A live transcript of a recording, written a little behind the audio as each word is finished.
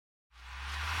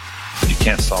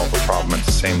can't solve a problem at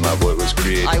the same level it was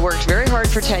created. I worked very hard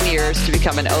for 10 years to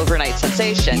become an overnight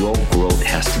sensation. Your growth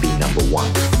has to be number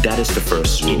one. That is the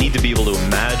first rule. You need to be able to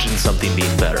imagine something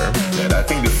being better. And I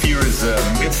think the fear is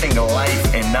missing a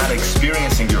life and not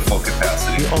experiencing your full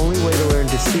capacity. The only way to learn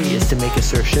to see is to make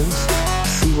assertions,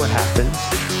 see what happens,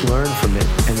 learn from it,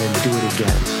 and then do it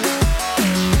again.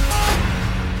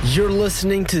 You're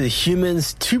listening to the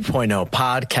Humans 2.0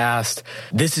 podcast.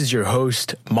 This is your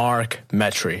host, Mark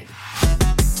Metry.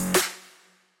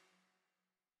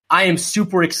 I am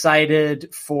super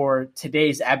excited for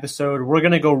today's episode. We're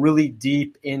going to go really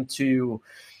deep into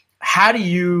how do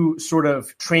you sort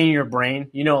of train your brain.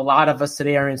 You know, a lot of us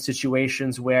today are in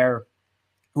situations where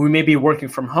we may be working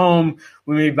from home,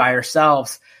 we may be by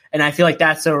ourselves. And I feel like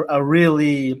that's a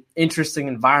really interesting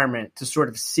environment to sort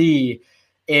of see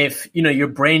if, you know, your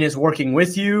brain is working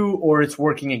with you or it's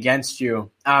working against you.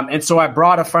 And so I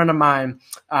brought a friend of mine,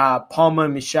 Palma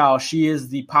Michel. She is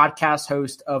the podcast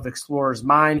host of Explorer's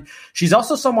Mind. She's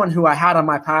also someone who I had on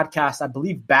my podcast, I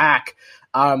believe back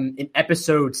in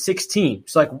episode 16.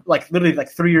 So like literally like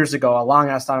 3 years ago, a long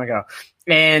ass time ago.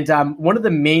 And one of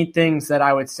the main things that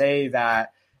I would say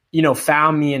that, you know,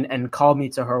 found me and called me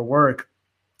to her work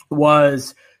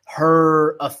was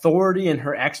her authority and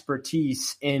her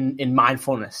expertise in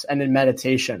mindfulness and in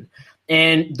meditation.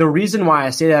 And the reason why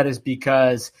I say that is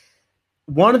because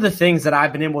one of the things that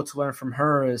I've been able to learn from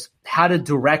her is how to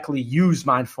directly use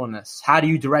mindfulness. How do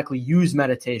you directly use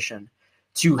meditation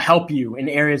to help you in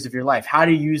areas of your life? How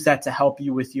do you use that to help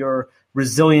you with your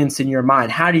resilience in your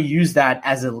mind? How do you use that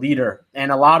as a leader? And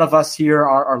a lot of us here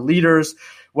are leaders,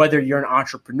 whether you're an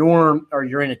entrepreneur or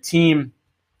you're in a team.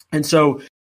 And so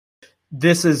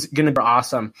this is going to be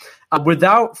awesome.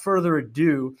 Without further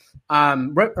ado,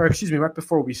 right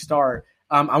before we start,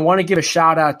 I want to give a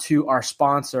shout out to our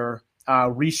sponsor,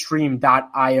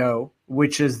 Restream.io,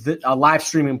 which is a live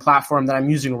streaming platform that I'm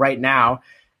using right now.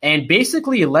 And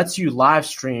basically, it lets you live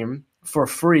stream for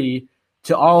free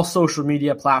to all social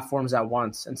media platforms at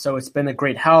once. And so it's been a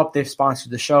great help. They've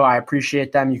sponsored the show. I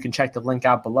appreciate them. You can check the link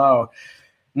out below.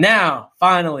 Now,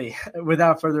 finally,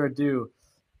 without further ado,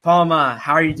 Palma,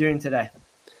 how are you doing today?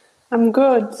 I'm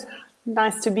good.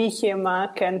 Nice to be here,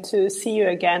 Mark, and to see you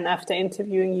again after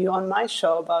interviewing you on my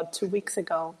show about 2 weeks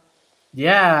ago.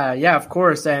 Yeah, of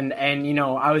course. And you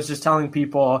know, I was just telling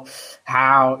people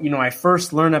how, you know, I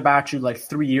first learned about you like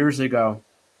 3 years ago.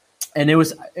 And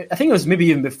I think it was maybe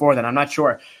even before then, I'm not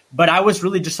sure. But I was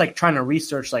really just like trying to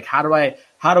research, like, how do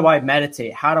I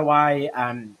meditate? How do I,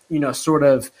 you know, sort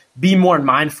of be more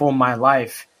mindful in my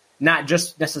life? Not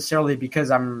just necessarily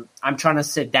because I'm trying to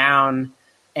sit down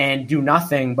and do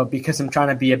nothing, but because I'm trying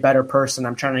to be a better person.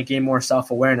 I'm trying to gain more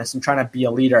self-awareness. I'm trying to be a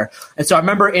leader. And so I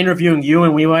remember interviewing you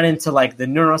and we went into like the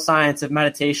neuroscience of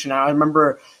meditation. I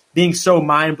remember being so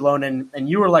mind blown and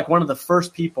you were like one of the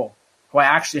first people who I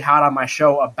actually had on my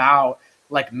show about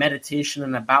like meditation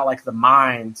and about like the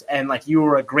mind, and like you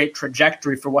were a great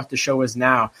trajectory for what the show is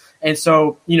now. And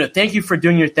so, you know, thank you for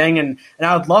doing your thing. And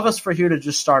I would love us for you to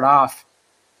just start off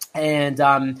and,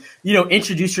 you know,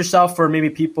 introduce yourself for maybe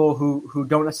people who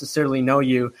don't necessarily know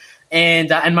you. And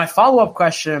my follow-up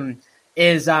question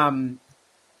is, from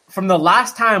the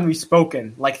last time we've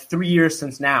spoken, like 3 years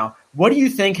since now, what do you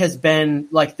think has been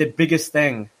like the biggest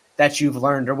thing that you've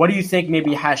learned? Or what do you think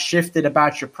maybe has shifted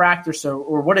about your practice,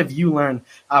 or what have you learned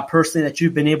personally that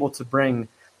you've been able to bring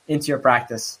into your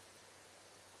practice?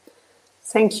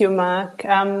 Thank you, Mark.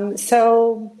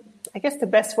 So I guess the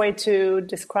best way to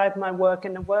describe my work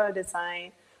in the world is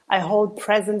I hold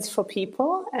presence for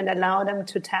people and allow them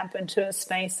to tap into a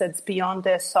space that's beyond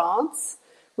their thoughts,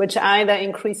 which either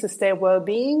increases their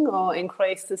well-being or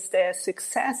increases their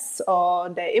success or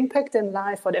their impact in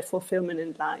life or their fulfillment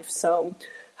in life. So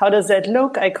how does that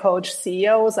look? I coach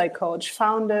CEOs, I coach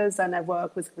founders, and I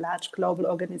work with large global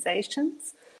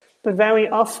organizations. But very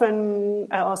often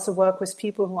I also work with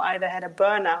people who either had a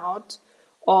burnout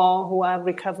or who are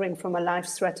recovering from a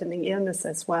life-threatening illness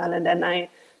as well. And then I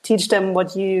teach them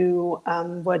what you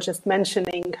were just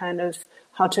mentioning, kind of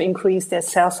how to increase their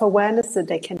self-awareness so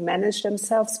they can manage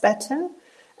themselves better.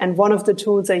 And one of the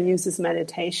tools I use is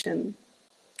meditation.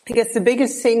 I guess the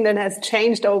biggest thing that has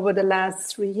changed over the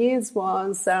last 3 years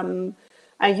was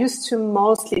I used to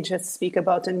mostly just speak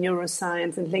about the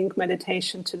neuroscience and link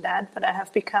meditation to that, but I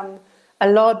have become a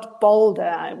lot bolder,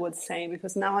 I would say,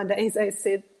 because nowadays I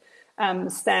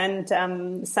stand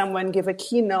somewhere and give a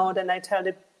keynote and I tell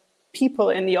the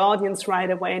people in the audience right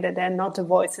away that they're not the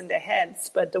voice in their heads,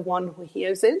 but the one who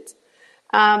hears it,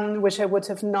 which I would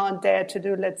have not dared to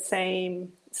do, let's say,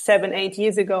 7-8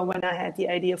 years ago when I had the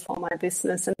idea for my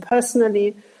business. And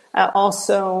personally, I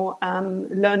also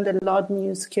learned a lot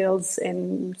new skills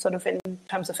in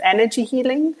terms of energy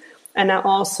healing, and I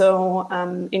also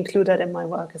include that in my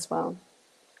work as well.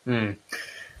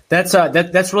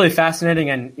 That's really fascinating,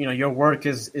 and your work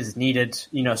is needed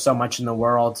so much in the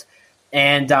world.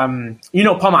 And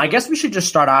Palma, I guess we should just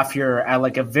start off here at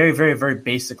like a very, very, very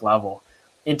basic level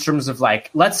in terms of like,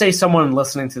 let's say someone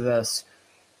listening to this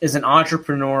is an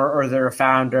entrepreneur or they're a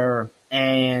founder,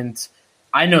 and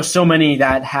I know so many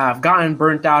that have gotten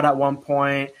burnt out at one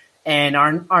point and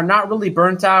are not really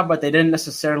burnt out, but they didn't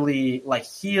necessarily like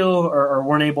heal or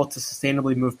weren't able to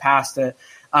sustainably move past it.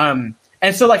 And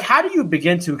so like, how do you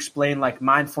begin to explain like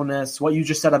mindfulness, what you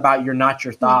just said about your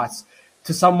thoughts,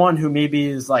 to someone who maybe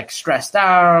is like stressed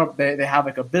out, they have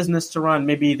like a business to run,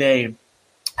 maybe they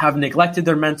have neglected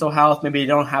their mental health, maybe they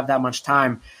don't have that much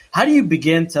time. How do you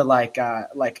begin to like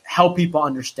help people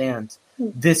understand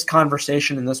this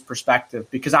conversation and this perspective?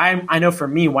 Because I know for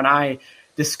me, when I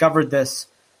discovered this,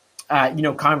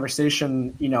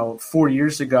 conversation, 4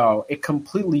 years ago, it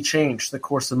completely changed the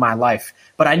course of my life.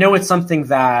 But I know it's something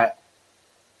that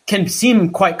can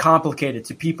seem quite complicated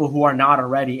to people who are not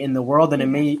already in the world, and it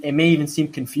may even seem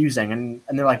confusing. And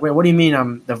they're like, wait, what do you mean?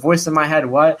 I'm the voice in my head,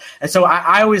 what? And so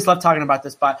I always love talking about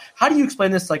this, but how do you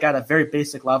explain this like at a very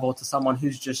basic level to someone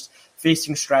who's just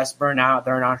facing stress, burnout,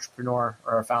 they're an entrepreneur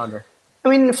or a founder? I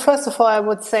mean, first of all, I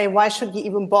would say, why should you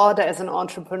even bother as an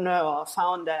entrepreneur or a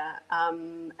founder? I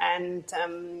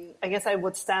guess I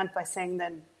would start by saying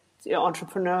that your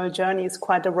entrepreneurial journey is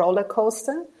quite a roller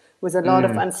coaster with a lot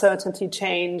of uncertainty,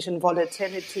 change, and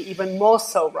volatility, even more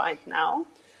so right now.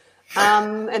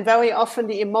 And very often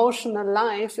the emotional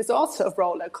life is also a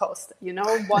roller coaster.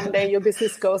 One day your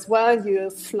business goes well,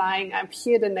 you're flying up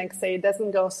here, the next day it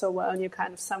doesn't go so well, and you're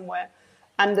kind of somewhere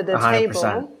under the 100%.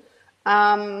 Table.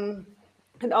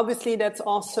 And obviously that's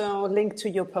also linked to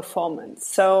your performance.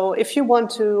 So if you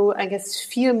want to, I guess,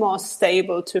 feel more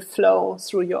stable to flow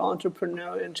through your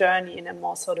entrepreneurial journey in a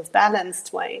more sort of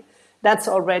balanced way, that's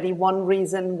already one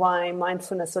reason why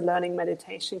mindfulness or learning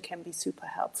meditation can be super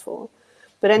helpful.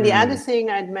 But then the other thing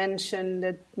I'd mention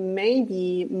that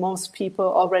maybe most people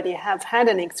already have had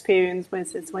an experience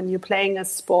with is when you're playing a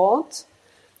sport,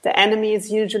 the enemy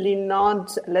is usually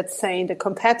not, let's say, the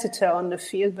competitor on the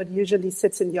field, but usually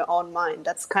sits in your own mind.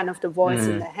 That's kind of the voice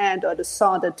in the head or the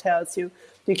thought that tells you,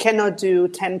 you cannot do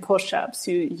 10 push-ups.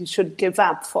 You should give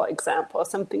up, for example, or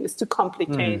something is too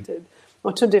complicated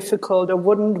or too difficult or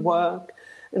wouldn't work.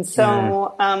 And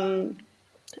so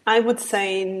I would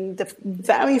say the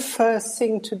very first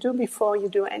thing to do before you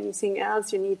do anything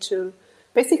else, you need to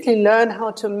basically learn how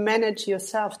to manage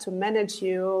yourself, to manage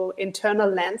your internal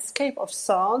landscape of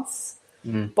thoughts,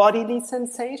 bodily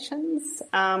sensations,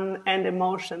 and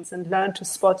emotions, and learn to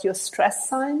spot your stress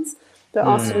signs, but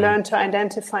also learn to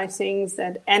identify things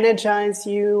that energize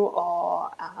you or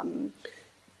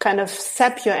kind of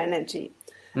sap your energy.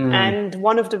 And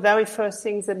one of the very first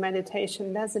things that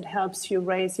meditation does, it helps you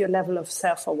raise your level of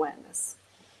self-awareness.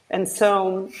 And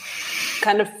so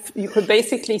kind of you could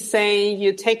basically say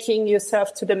you're taking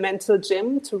yourself to the mental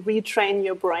gym to retrain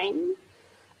your brain.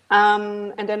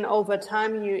 And then over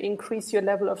time, you increase your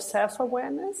level of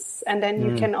self-awareness. And then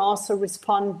you can also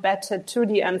respond better to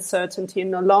the uncertainty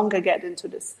and no longer get into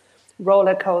this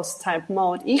roller coaster type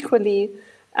mode. Equally,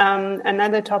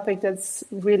 another topic that's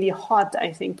really hot,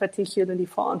 I think, particularly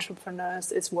for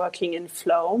entrepreneurs, is working in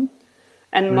flow.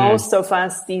 And most of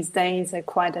us these days are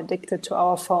quite addicted to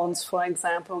our phones. For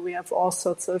example, we have all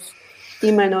sorts of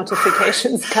email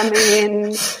notifications coming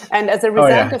in. And as a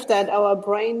result of that, our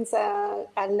brains are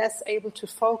less able to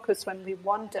focus when we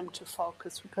want them to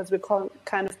focus, because we're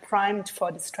kind of primed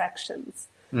for distractions.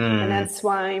 And that's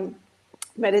why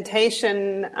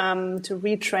meditation, to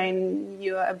retrain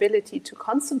your ability to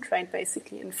concentrate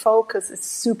basically and focus, is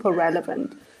super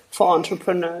relevant for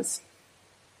entrepreneurs.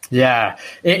 Yeah,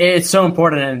 it's so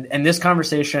important. And this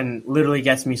conversation literally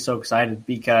gets me so excited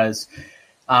because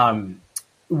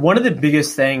one of the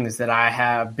biggest things that I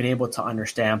have been able to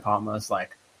understand, Palma, is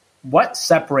like what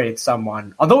separates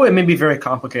someone, although it may be very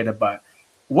complicated, but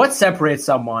what separates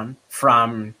someone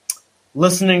from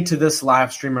listening to this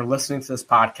live stream or listening to this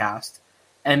podcast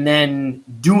and then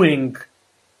doing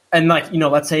and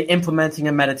let's say implementing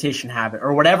a meditation habit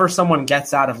or whatever someone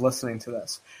gets out of listening to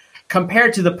this,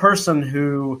 compared to the person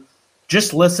who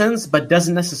just listens but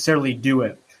doesn't necessarily do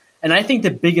it. And I think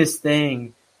the biggest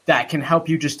thing that can help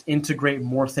you just integrate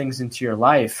more things into your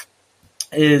life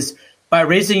is by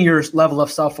raising your level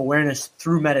of self-awareness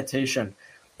through meditation.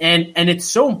 And it's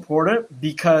so important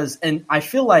because, and I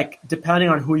feel like depending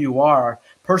on who you are,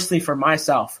 personally for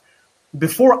myself,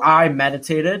 before I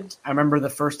meditated, I remember the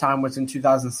first time was in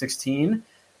 2016.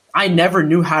 I never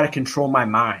knew how to control my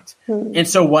mind. And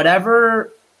so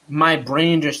whatever my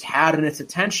brain just had in its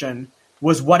attention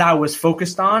was what I was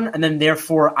focused on, and then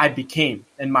therefore I became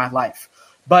in my life.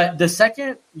 But the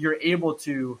second you're able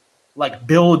to like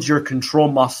build your control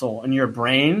muscle in your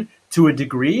brain to a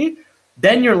degree,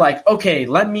 then you're like, okay,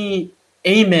 let me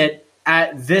aim it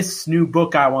at this new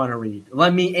book I want to read.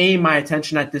 Let me aim my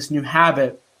attention at this new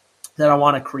habit that I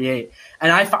want to create.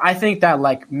 And I think that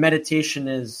like meditation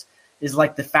is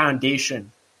like the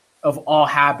foundation of all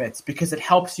habits because it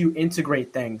helps you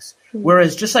integrate things.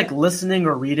 Whereas just like listening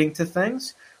or reading to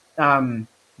things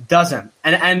doesn't.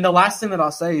 And the last thing that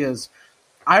I'll say is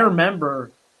I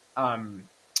remember, I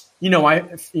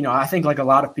think like a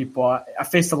lot of people, I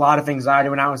faced a lot of anxiety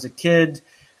when I was a kid.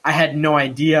 I had no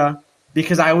idea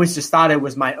because I always just thought it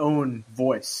was my own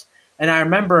voice. And I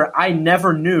remember I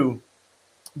never knew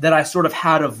that I sort of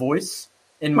had a voice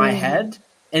in my head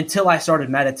until I started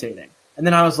meditating. And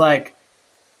then I was like,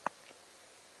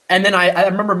 and then I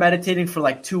remember meditating for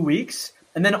like 2 weeks.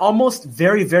 And then almost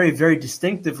very, very, very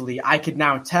distinctively, I could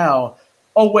now tell,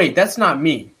 oh, wait, that's not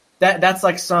me. That's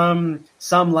like some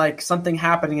like something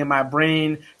happening in my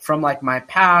brain from like my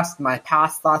past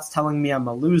thoughts telling me I'm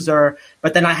a loser.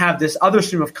 But then I have this other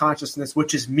stream of consciousness,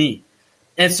 which is me.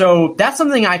 And so that's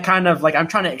something I kind of like, I'm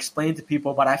trying to explain to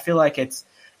people, but I feel like it's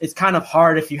kind of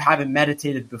hard if you haven't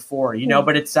meditated before,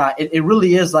 but it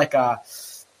really is like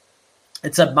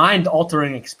it's a mind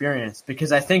altering experience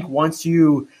because I think once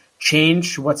you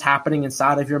change what's happening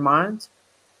inside of your mind,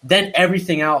 then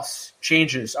everything else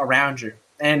changes around you.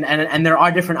 And there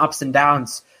are different ups and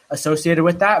downs associated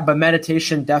with that, but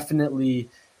meditation definitely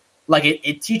like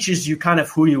it teaches you kind of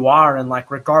who you are and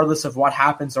like regardless of what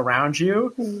happens around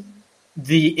you,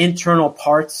 the internal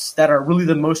parts that are really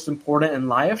the most important in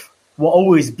life will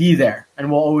always be there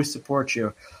and will always support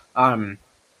you.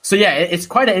 So yeah, it's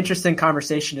quite an interesting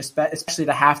conversation, especially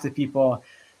to half the people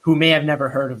who may have never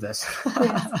heard of this.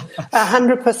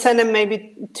 100%. And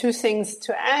maybe two things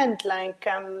to add, like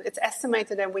it's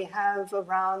estimated that we have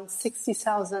around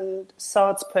 60,000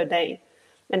 thoughts per day.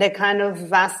 And they're kind of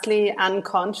vastly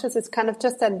unconscious. It's kind of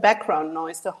just that background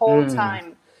noise the whole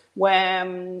time where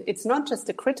it's not just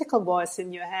a critical voice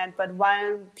in your head, but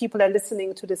while people are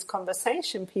listening to this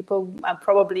conversation, people are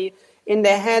probably in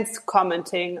their heads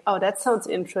commenting, oh, that sounds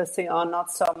interesting, or not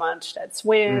so much, that's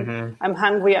weird, I'm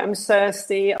hungry, I'm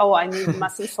thirsty, oh, I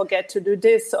mustn't forget to do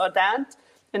this or that.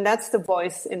 And that's the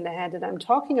voice in the head that I'm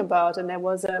talking about. And there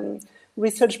was a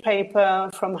research paper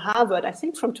from Harvard, I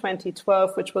think from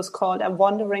 2012, which was called A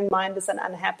Wandering Mind is an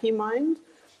Unhappy Mind,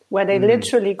 where they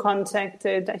literally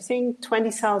contacted, I think,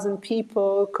 20,000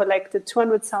 people, collected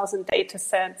 200,000 data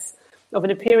sets over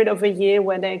the period of a year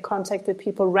where they contacted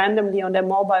people randomly on their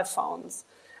mobile phones.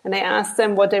 And they asked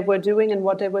them what they were doing and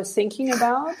what they were thinking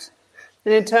about.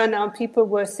 And it turned out people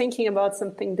were thinking about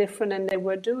something different than they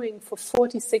were doing for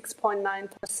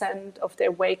 46.9% of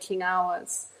their waking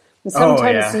hours. And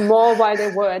sometimes more while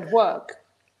they were at work.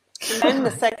 And then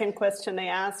the second question they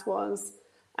asked was,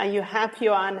 are you happy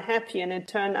or unhappy? And it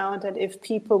turned out that if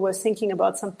people were thinking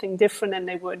about something different than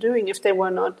they were doing, if they were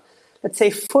not, let's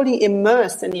say, fully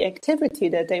immersed in the activity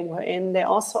that they were in, they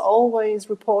also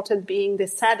always reported being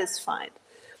dissatisfied.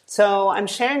 So I'm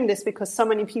sharing this because so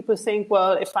many people think,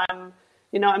 well, if I'm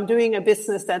doing a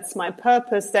business that's my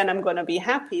purpose, then I'm going to be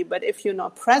happy. But if you're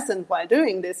not present while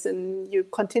doing this and you're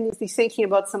continuously thinking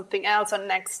about something else or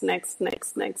next,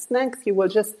 you will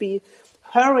just be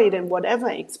hurried in whatever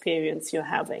experience you're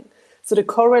having. So the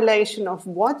correlation of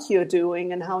what you're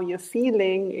doing and how you're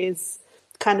feeling is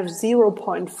kind of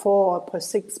 0.4 per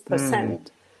 6%.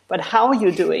 But how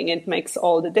you're doing it makes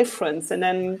all the difference. And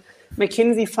then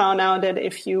McKinsey found out that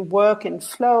if you work in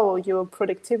flow, your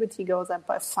productivity goes up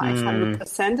by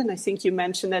 500%. And I think you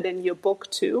mentioned that in your book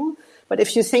too. But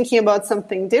if you're thinking about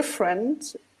something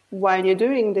different while you're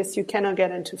doing this, you cannot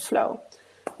get into flow.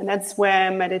 And that's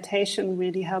where meditation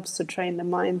really helps to train the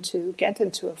mind to get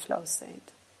into a flow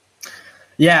state.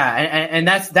 Yeah, and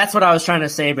that's what I was trying to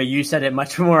say, but you said it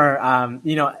much more,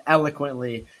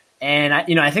 eloquently. And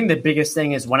I think the biggest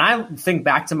thing is when I think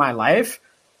back to my life,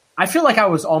 I feel like I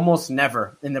was almost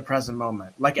never in the present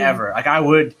moment, like ever. Like I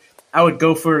would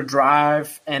go for a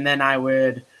drive, and then I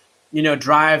would,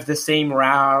 drive the same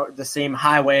route, the same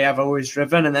highway I've always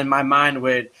driven, and then my mind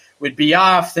would be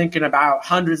off thinking about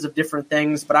hundreds of different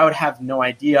things, but I would have no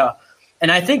idea.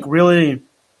 And I think really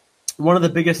one of the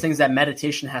biggest things that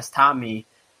meditation has taught me,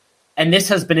 and this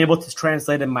has been able to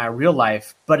translate in my real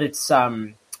life, but it's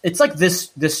like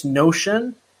this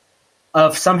notion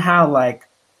of somehow like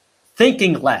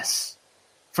thinking less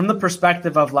from the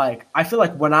perspective of like, I feel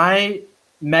like when I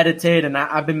meditate, and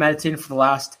I've been meditating for the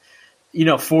last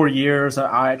 4 years.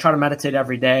 I try to meditate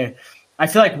every day. I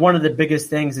feel like one of the biggest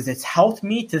things is it's helped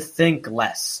me to think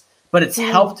less, but it's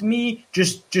helped me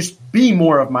just be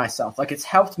more of myself. Like it's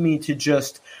helped me to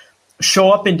just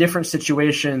show up in different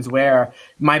situations where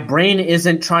my brain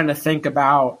isn't trying to think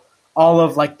about all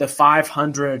of like the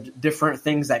 500 different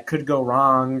things that could go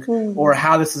wrong or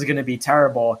how this is going to be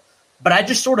terrible. But I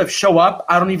just sort of show up.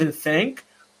 I don't even think.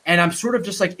 And I'm sort of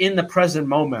just like in the present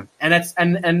moment. And it's,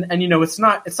 and it's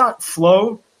not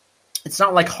flow. It's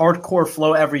not like hardcore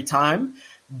flow every time,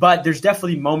 but there's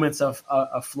definitely moments of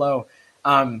flow.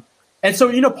 And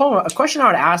so, Paul, a question I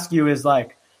would ask you is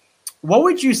like, what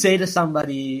would you say to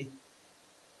somebody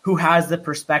who has the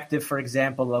perspective, for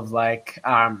example, of like,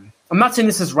 I'm not saying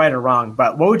this is right or wrong,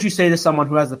 but what would you say to someone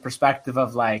who has the perspective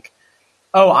of like,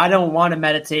 oh, I don't want to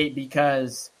meditate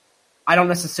because I don't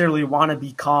necessarily want to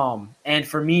be calm. And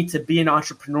for me to be an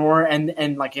entrepreneur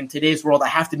and like in today's world, I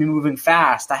have to be moving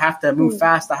fast. I have to move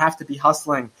fast. I have to be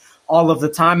hustling all of the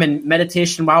time. And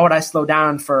meditation, why would I slow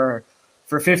down for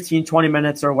 15, 20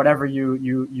 minutes or whatever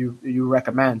you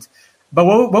recommend? But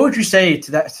what would you say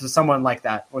to someone like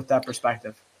that with that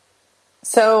perspective?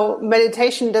 So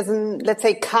meditation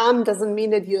calm doesn't mean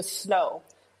that you're slow.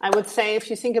 I would say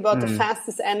if you think about the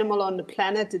fastest animal on the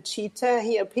planet, the cheetah,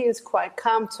 he appears quite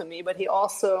calm to me, but he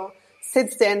also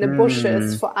sits there in the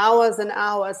bushes for hours and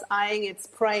hours eyeing its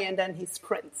prey, and then he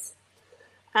sprints.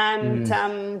 And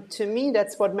to me,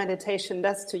 that's what meditation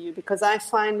does to you, because I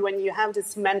find when you have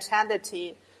this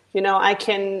mentality, I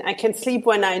can sleep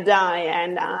when I die,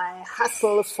 and I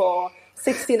hustle for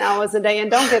 16 hours a day.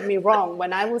 And don't get me wrong,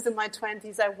 when I was in my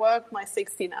 20s, I worked my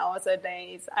 16 hours a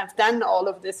day. I've done all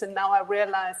of this, and now I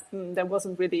realize that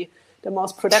wasn't really the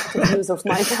most productive use of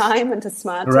my time and the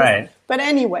smartest. Right. But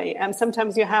anyway,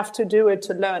 sometimes you have to do it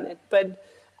to learn it. But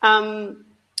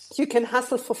you can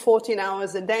hustle for 14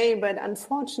 hours a day, but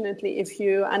unfortunately,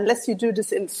 unless you do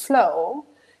this in flow,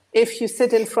 if you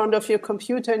sit in front of your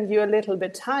computer and you're a little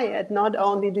bit tired, not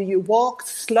only do you walk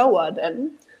slower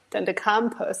than the calm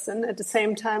person, at the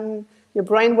same time, your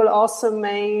brain will also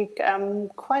make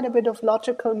quite a bit of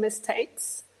logical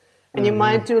mistakes. And you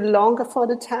might do longer for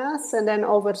the task, and then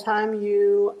over time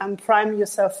you prime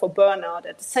yourself for burnout.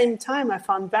 At the same time, I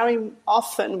found very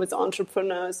often with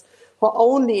entrepreneurs who are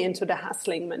only into the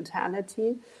hustling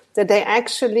mentality, that they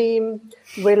actually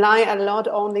rely a lot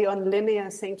only on linear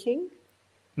thinking.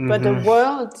 But the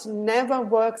world never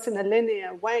works in a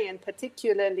linear way, and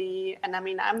particularly, and I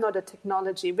mean, I'm not a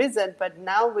technology wizard, but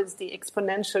now with the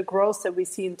exponential growth that we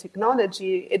see in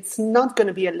technology, it's not going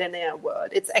to be a linear world.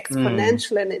 It's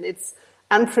exponential and it's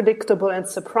unpredictable and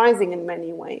surprising in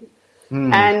many ways.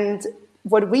 And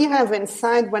what we have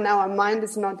inside when our mind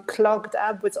is not clogged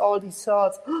up with all these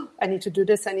thoughts, I need to do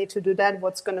this, I need to do that,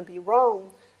 what's going to be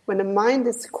wrong? When the mind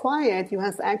is quiet, you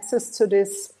have access to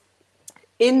this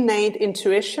innate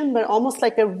intuition, but almost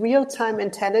like a real-time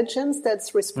intelligence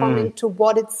that's responding to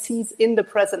what it sees in the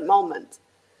present moment.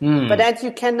 But that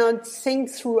you cannot think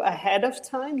through ahead of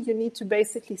time. You need to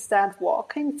basically start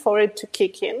walking for it to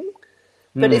kick in.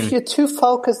 But if you're too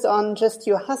focused on just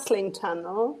your hustling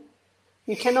tunnel,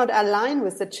 you cannot align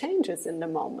with the changes in the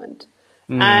moment.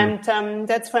 And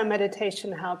that's where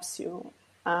meditation helps you.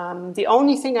 The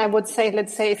only thing I would say,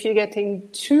 let's say if you're getting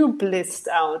too blissed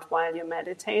out while you're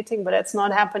meditating, but that's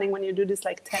not happening when you do this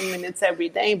like 10 minutes every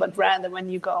day, but rather when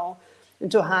you go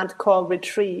into hardcore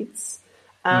retreats,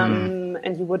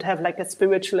 and you would have like a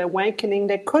spiritual awakening,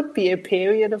 there could be a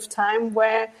period of time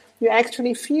where you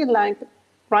actually feel like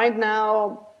right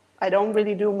now, I don't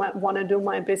really want to do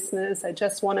my business. I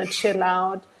just want to chill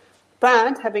out.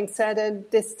 But having said it,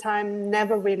 this time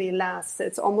never really lasts.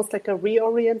 It's almost like a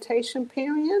reorientation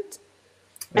period.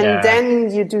 And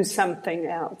then you do something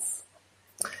else.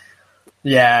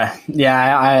 Yeah.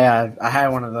 I had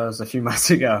one of those a few months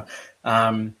ago.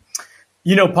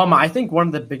 Palma, I think one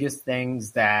of the biggest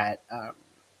things that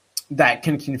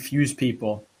can confuse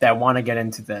people that want to get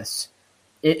into this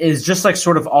is just like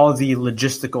sort of all the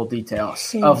logistical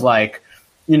details of like,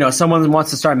 someone wants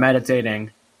to start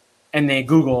meditating and they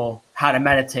Google how to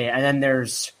meditate, and then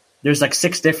there's like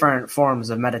 6 different forms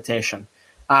of meditation.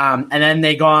 And then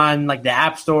they go on like the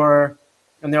App Store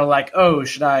and they're like, oh,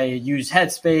 should I use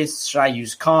Headspace? Should I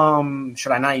use Calm?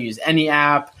 Should I not use any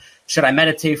app? Should I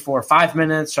meditate for 5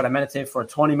 minutes? Should I meditate for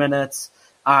 20 minutes?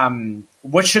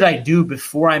 What should I do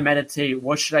before I meditate?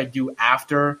 What should I do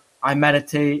after I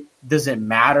meditate? Does it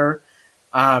matter?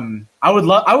 I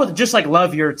would just like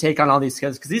love your take on all these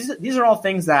skills, because these are all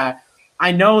things that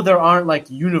I know there aren't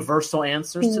like universal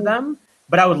answers to them,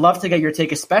 but I would love to get your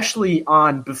take, especially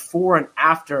on before and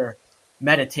after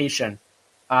meditation.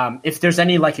 if there's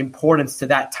any like importance to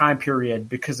that time period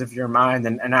because of your mind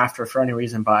and after for any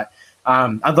reason. But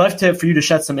I'd love for you to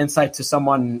shed some insight to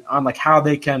someone on like how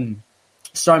they can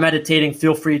start meditating.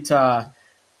 Feel free to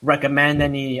recommend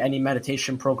any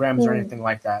meditation programs or anything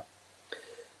like that.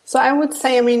 So I would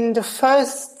say, I mean, the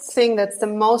first thing that's the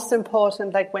most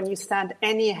important, like when you start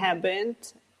any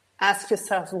habit, ask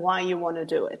yourself why you want to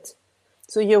do it.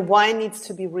 So your why needs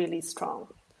to be really strong.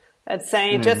 Let's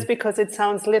say just because it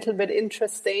sounds a little bit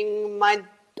interesting might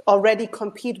already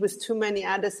compete with too many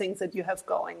other things that you have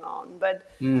going on. But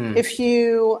if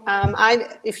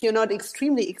you're not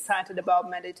extremely excited about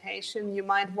meditation, you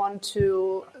might want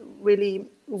to really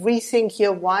rethink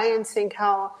your why and think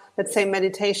how, let's say,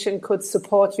 meditation could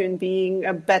support you in being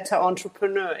a better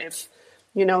entrepreneur. If,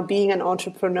 you know, being an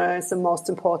entrepreneur is the most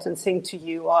important thing to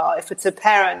you, or if it's a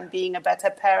parent, being a better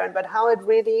parent, but how it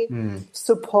really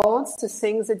supports the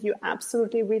things that you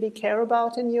absolutely really care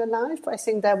about in your life. I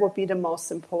think that would be the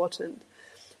most important.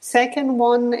 Second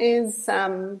one is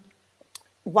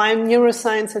while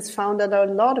neuroscience has found out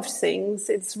a lot of things,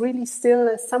 it's really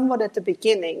still somewhat at the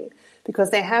beginning,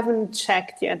 because they haven't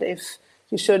checked yet if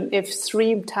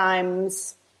 3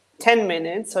 times 10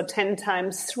 minutes or 10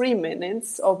 times 3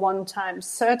 minutes or 1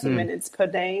 times 30 minutes per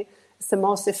day is the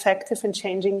most effective in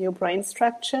changing your brain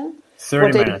structure.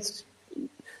 30 minutes.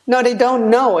 No, they don't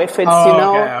know if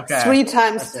it's, 3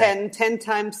 times 10, 10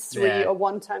 times 3 or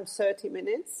 1 times 30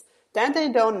 minutes. That they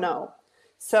don't know.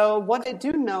 So what they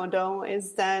do know, though,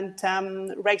 is that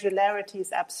regularity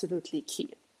is absolutely key.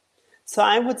 So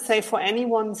I would say for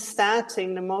anyone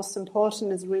starting, the most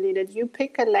important is really that you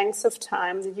pick a length of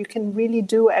time that you can really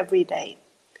do every day,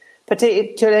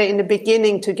 particularly in the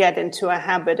beginning to get into a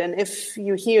habit. And if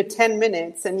you hear 10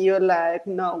 minutes and you're like,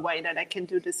 no way that I can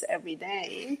do this every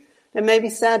day, then maybe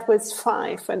start with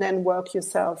 5 and then work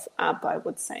yourself up, I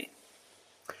would say.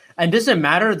 And does it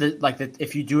matter that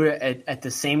if you do it at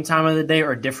the same time of the day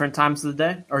or different times of the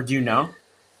day, or do you know?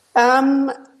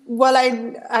 Well,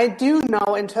 I do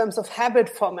know in terms of habit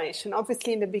formation.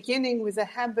 Obviously, in the beginning with a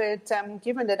habit,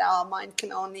 given that our mind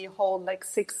can only hold like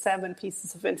 6-7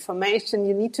 pieces of information,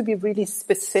 you need to be really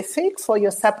specific for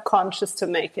your subconscious to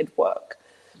make it work.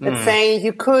 Let's say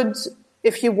you could,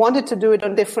 if you wanted to do it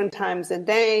on different times a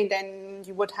day, then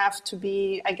you would have to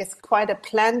be, I guess, quite a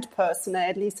planned person that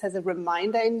at least has a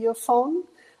reminder in your phone.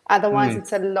 Otherwise,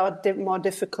 it's a lot more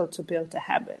difficult to build a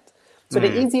habit. So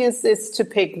the easiest is to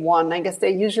pick one. I guess there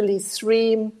are usually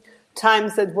 3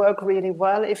 times that work really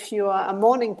well. If you are a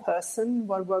morning person,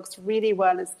 what works really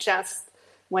well is just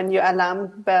when your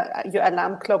alarm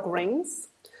clock rings,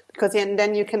 because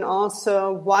then you can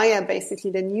also wire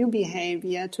basically the new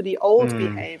behavior to the old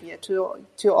behavior, to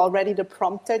already the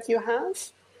prompt that you have.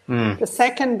 The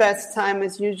second best time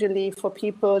is usually for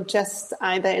people just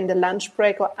either in the lunch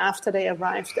break or after they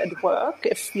arrived at work.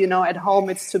 If, at home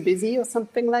it's too busy or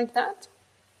something like that,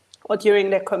 or during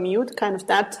their commute, kind of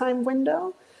that time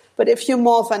window. But if you're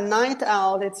more of a night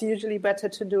owl, it's usually better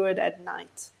to do it at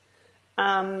night.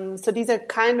 So these are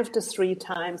kind of the 3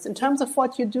 times. In terms of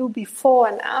what you do before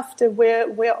and after,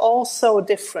 we're all so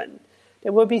different.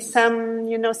 There will be some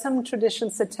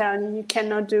traditions that tell you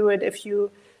cannot do it if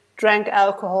you drank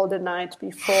alcohol the night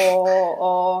before,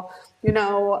 or you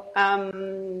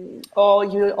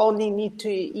only need to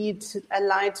eat a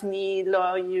light meal,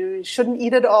 or you shouldn't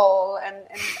eat at all. And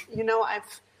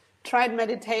I've tried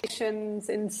meditations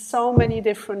in so many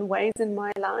different ways in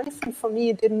my life, and for me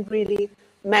it didn't really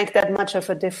make that much of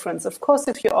a difference. Of course,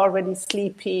 if you're already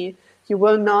sleepy, you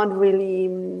will not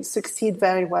really succeed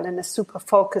very well in a super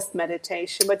focused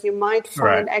meditation, but you might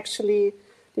find actually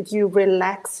that you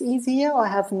relax easier or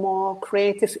have more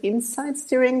creative insights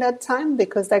during that time,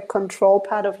 because that control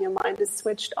part of your mind is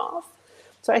switched off.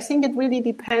 So I think it really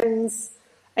depends,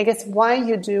 I guess, why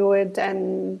you do it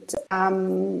and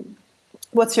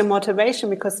what's your motivation,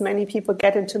 because many people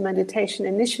get into meditation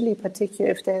initially,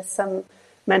 particularly if there's some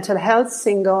mental health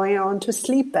thing going on, to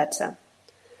sleep better.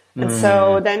 And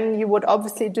so then you would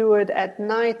obviously do it at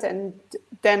night, and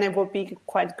then it would be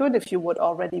quite good if you would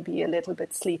already be a little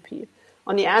bit sleepy.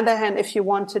 On the other hand, if you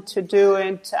wanted to do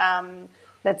it,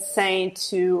 let's say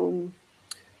to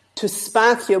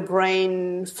spark your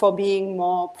brain for being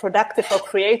more productive or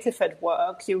creative at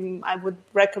work, I would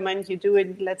recommend you do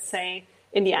it, let's say,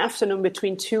 in the afternoon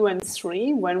between 2 and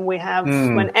 3,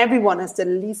 when everyone has the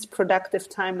least productive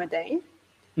time a day.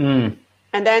 And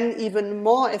then even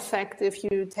more effective,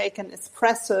 you take an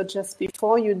espresso just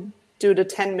before you do the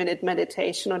 10-minute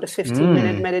meditation or the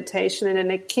 15-minute meditation, and then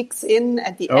it kicks in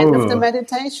at the end of the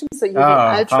meditation, so you'll be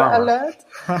ultra alert.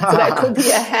 So that could be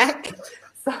a hack,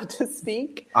 so to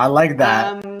speak. I like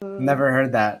that. Never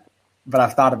heard that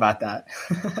I've thought about that.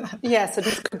 Yeah, so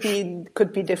this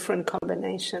could be different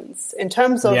combinations. In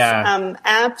terms of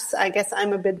apps, I guess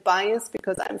I'm a bit biased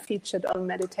because I'm featured on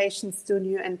Meditation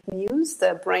Studio and Muse,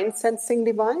 the brain sensing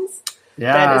device.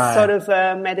 Yeah, that is sort of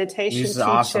a meditation teacher.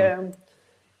 Awesome.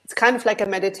 It's kind of like a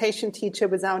meditation teacher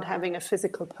without having a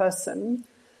physical person.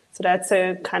 So that's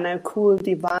a kind of cool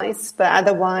device. But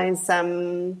otherwise,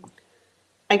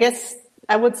 I guess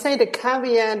I would say the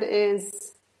caveat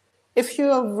is if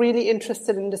you're really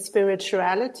interested in the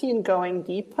spirituality and going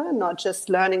deeper, not just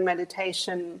learning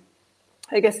meditation,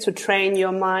 I guess to train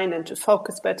your mind and to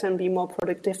focus better and be more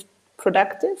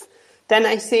productive, then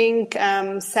I think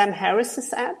Sam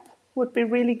Harris's app would be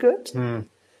really good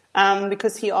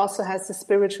because he also has the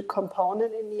spiritual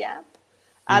component in the app.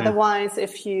 Otherwise,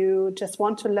 if you just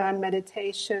want to learn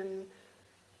meditation,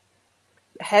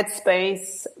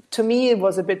 Headspace, to me, it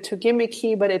was a bit too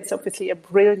gimmicky, but it's obviously a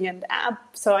brilliant app.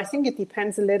 So I think it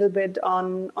depends a little bit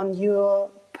on your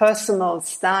personal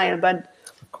style. But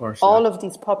of course, all of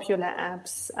these popular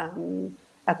apps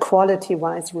are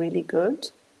quality-wise really good.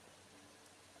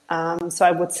 So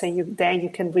I would say you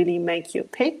can really make your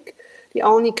pick. The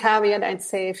only caveat I'd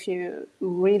say, if you're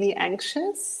really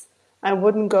anxious, I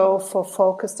wouldn't go for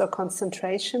focused or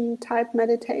concentration type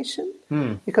meditation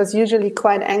because usually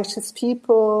quite anxious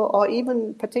people, or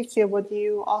even particularly what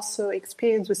you also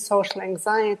experience with social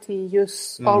anxiety, you're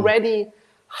already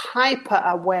hyper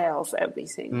aware of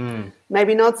everything.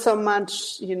 Maybe not so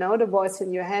much, the voice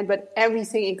in your head, but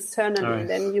everything externally.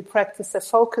 Then you practice a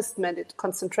focused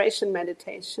concentration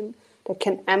meditation that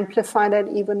can amplify that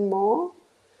even more.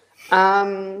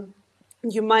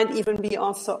 You might even be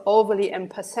also overly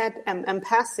empathic,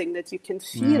 that you can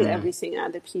feel everything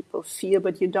other people feel,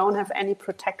 but you don't have any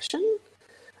protection.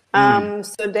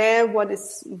 So there, what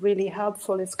is really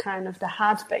helpful is kind of the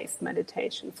heart-based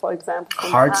meditation, for example.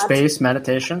 Heart-based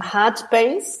meditation?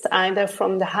 Heart-based, either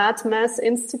from the Heart Math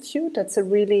Institute, that's a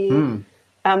really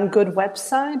good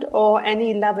website, or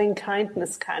any loving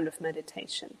kindness kind of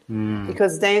meditation,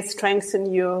 because they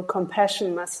strengthen your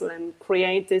compassion muscle and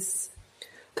create this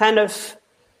kind of,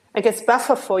 I guess,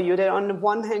 buffer for you, that on the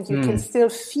one hand you can still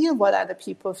feel what other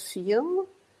people feel,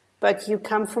 but you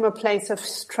come from a place of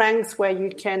strength where you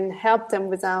can help them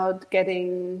without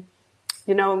getting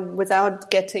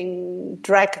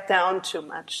dragged down too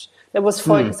much. That was,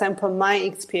 for example, my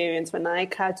experience when I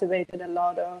cultivated a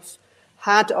lot of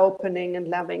heart opening and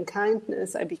loving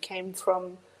kindness. I became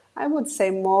from, I would say,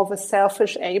 more of a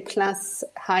selfish A+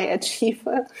 high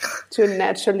achiever to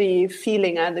naturally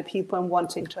feeling other people and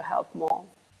wanting to help more.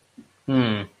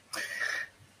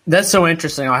 That's so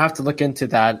interesting. I'll have to look into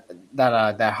that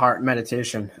heart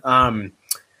meditation.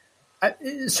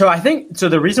 So I think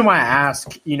the reason why I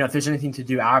ask, if there's anything to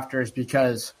do after, is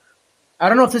because I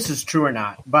don't know if this is true or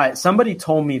not, but somebody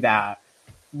told me that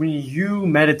when you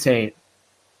meditate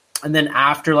and then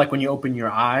after, like when you open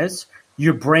your eyes,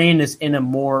 your brain is in a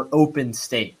more open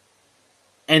state.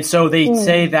 And so they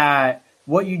say that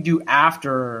what you do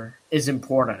after is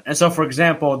important. And so, for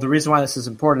example, the reason why this is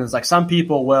important is like some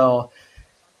people will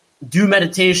do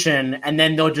meditation and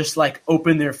then they'll just like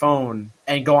open their phone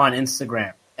and go on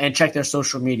Instagram and check their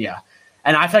social media.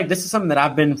 And I feel like this is something that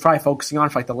I've been probably focusing on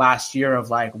for like the last year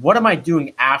of like, what am I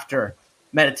doing after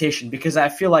meditation? Because I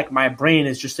feel like my brain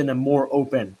is just in a more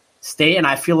open state and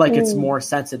I feel like it's more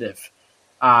sensitive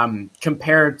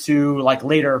compared to like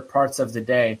later parts of the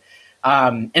day.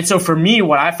 And so for me,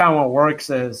 what I found what works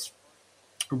is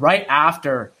right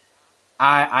after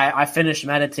I finish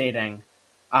meditating,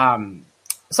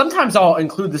 sometimes I'll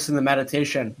include this in the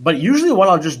meditation, but usually what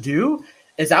I'll just do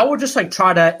is I will just like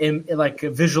try to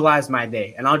visualize my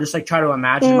day, and I'll just like try to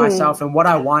imagine myself and what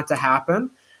I want to happen.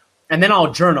 And then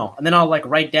I'll journal, and then I'll like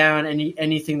write down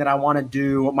anything that I want to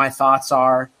do, what my thoughts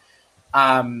are.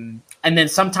 And then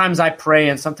sometimes I pray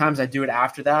and sometimes I do it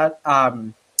after that.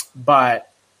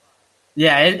 But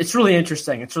yeah, it's really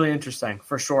interesting. It's really interesting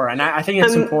for sure. And I think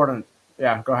it's important.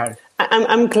 Yeah, go ahead.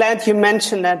 I'm glad you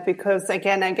mentioned that because,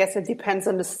 again, I guess it depends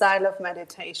on the style of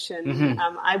meditation.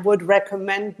 I would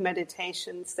recommend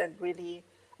meditations that really,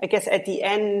 I guess, at the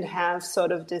end have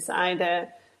sort of this either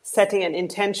setting an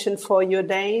intention for your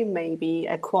day, maybe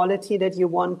a quality that you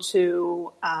want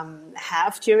to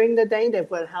have during the day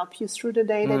that will help you through the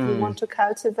day that you want to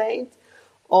cultivate,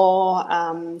 or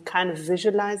kind of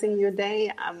visualizing your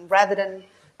day rather than.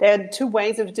 There are two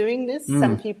ways of doing this.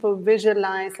 Some people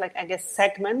visualize, like, I guess,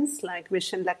 segments, like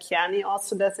Vishen Lakhiani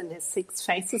also does in his 6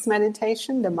 Phases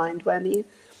meditation, the Mindvalley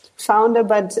founder.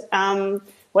 But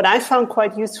what I found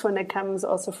quite useful, and it comes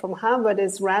also from Harvard,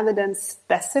 is rather than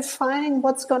specifying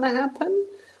what's going to happen,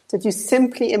 that you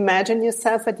simply imagine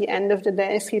yourself at the end of the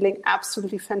day feeling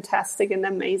absolutely fantastic and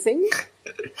amazing.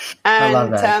 And, I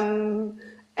love that.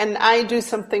 And I do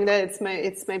something that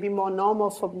it's maybe more normal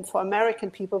for American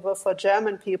people, but for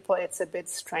German people, it's a bit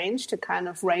strange to kind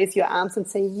of raise your arms and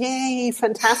say, yay,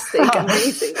 fantastic,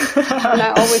 amazing. And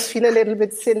I always feel a little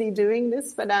bit silly doing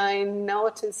this, but I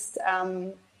noticed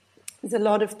there's a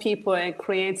lot of people, it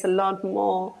creates a lot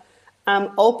more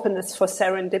openness for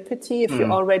serendipity if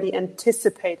you already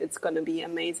anticipate it's going to be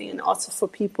amazing. And also for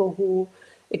people who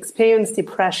experience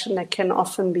depression, that can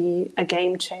often be a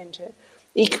game changer.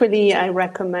 Equally, I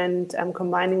recommend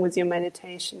combining with your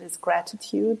meditation is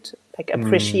gratitude, like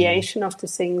appreciation of the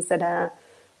things that are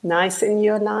nice in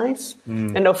your life.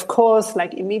 And of course,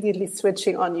 like immediately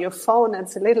switching on your phone,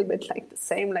 it's a little bit like the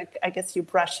same, like I guess you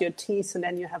brush your teeth and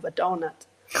then you have a donut.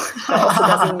 That also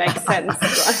doesn't make sense,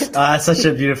 right? That's such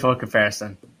a beautiful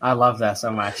comparison. I love that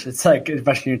so much. It's like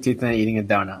brushing your teeth and eating a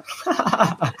donut.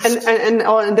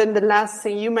 and then the last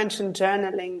thing, you mentioned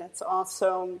journaling. That's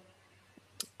also,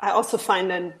 I also find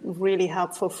that really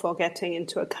helpful for getting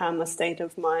into a calmer state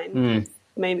of mind.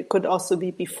 Maybe it could also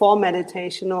be before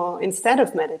meditation or instead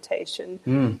of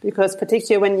meditation, because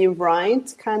particularly when you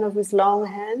write kind of with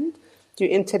longhand, you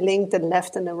interlink the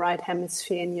left and the right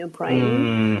hemisphere in your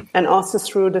brain, and also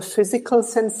through the physical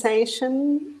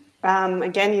sensation.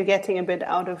 Again, you're getting a bit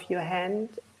out of your head,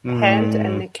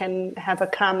 and it can have a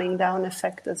calming down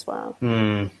effect as well.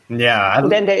 Yeah.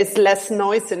 And then there is less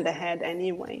noise in the head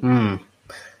anyway.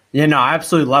 Yeah, no, I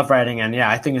absolutely love writing, and yeah,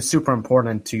 I think it's super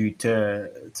important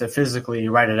to physically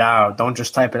write it out. Don't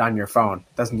just type it on your phone;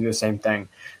 it doesn't do the same thing.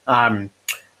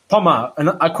 Poma,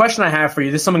 a question I have for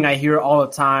you. This is something I hear all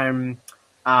the time.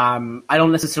 I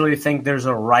don't necessarily think there's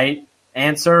a right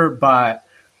answer, but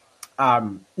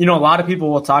a lot of people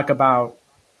will talk about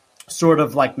sort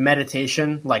of like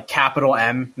meditation, like capital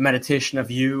M, meditation of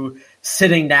you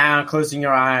sitting down, closing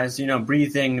your eyes,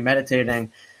 breathing,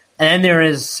 meditating. And then there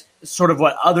is sort of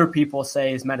what other people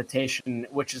say is meditation,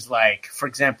 which is like, for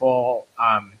example,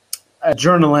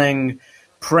 journaling,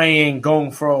 praying,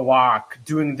 going for a walk,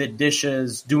 doing the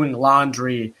dishes, doing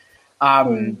laundry.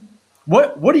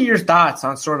 What are your thoughts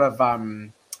on sort of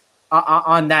on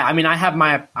that? I mean, I have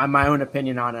my own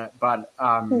opinion on it, but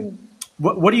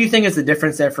what do you think is the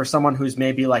difference there for someone who's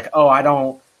maybe like, oh, I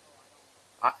don't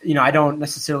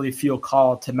necessarily feel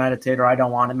called to meditate, or I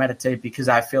don't want to meditate because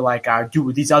I feel like I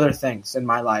do these other things in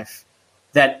my life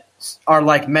that are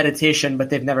like meditation,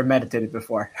 but they've never meditated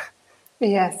before.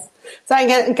 Yes. So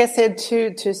I guess there are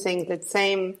two things. Let's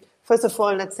say, first of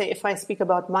all, let's say if I speak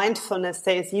about mindfulness,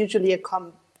 there is usually a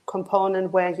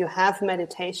component where you have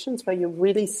meditations, where you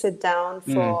really sit down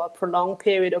for a prolonged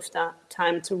period of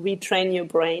time to retrain your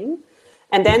brain.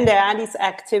 And then there are these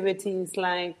activities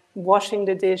like washing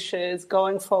the dishes,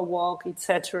 going for a walk,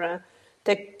 etc.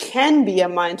 There can be a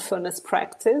mindfulness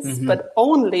practice, but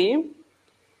only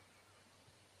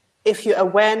if your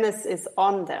awareness is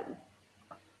on them.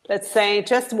 Let's say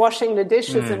just washing the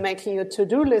dishes and making your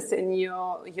to-do list in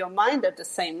your mind at the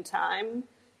same time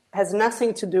has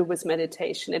nothing to do with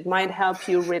meditation. It might help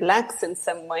you relax in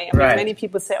some way. I mean, many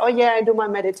people say, oh yeah, I do my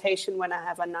meditation when I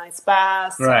have a nice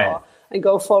bath or I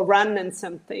go for a run and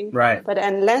something. But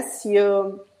unless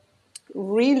you're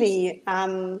really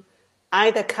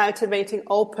either cultivating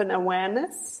open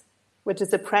awareness, which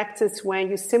is a practice where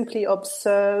you simply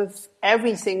observe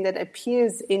everything that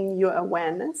appears in your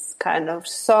awareness, kind of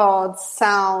thoughts,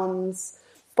 sounds,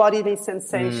 bodily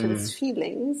sensations,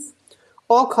 feelings,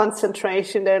 or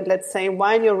concentration that, let's say,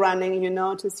 while you're running, you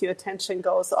notice your attention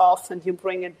goes off and you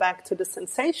bring it back to the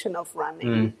sensation of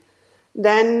running,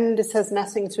 then this has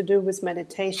nothing to do with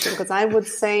meditation. Because I would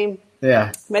say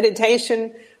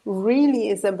meditation really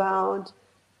is about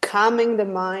calming the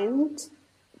mind,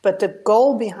 but the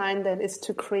goal behind that is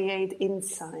to create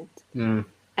insight. An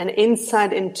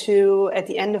insight into, at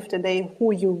the end of the day,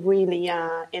 who you really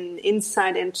are, and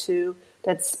insight into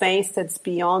that space that's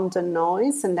beyond the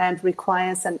noise, and that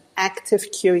requires an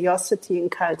active curiosity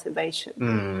and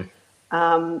cultivation.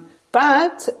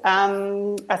 But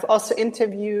I've also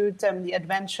interviewed the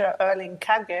adventurer Erling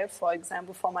Kagge, for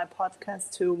example, for my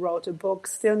podcast, who wrote a book,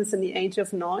 Stillness in the Age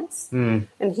of Noise. And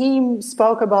he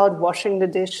spoke about washing the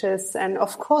dishes. And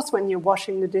of course, when you're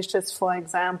washing the dishes, for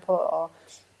example, or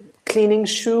cleaning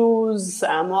shoes,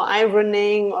 or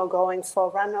ironing, or going for a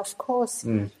run, of course,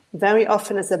 very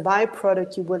often as a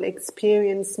byproduct, you will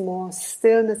experience more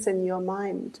stillness in your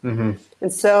mind.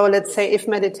 And so let's say if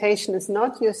meditation is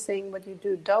not your thing, but you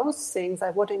do those things, I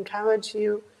would encourage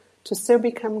you to still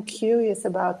become curious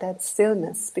about that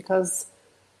stillness, because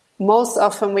most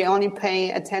often we only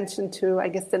pay attention to, I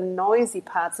guess, the noisy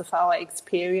parts of our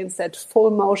experience, that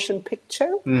full motion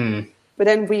picture. But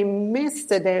then we miss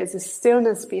that there is a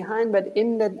stillness behind, but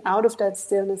out of that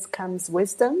stillness comes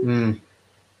wisdom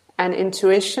and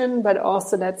intuition, but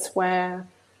also that's where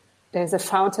there's a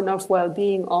fountain of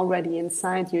well-being already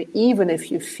inside you, even if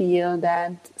you feel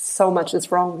that so much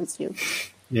is wrong with you.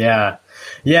 Yeah.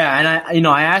 And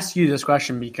I asked you this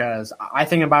question because I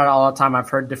think about it all the time. I've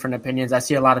heard different opinions. I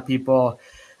see a lot of people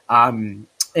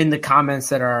in the comments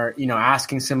that are,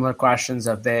 asking similar questions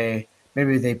of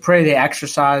maybe they pray, they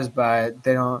exercise, but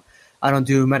I don't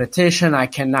do meditation. I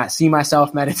cannot see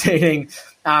myself meditating.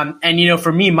 And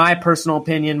for me, my personal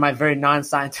opinion, my very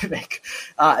non-scientific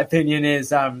opinion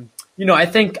is, I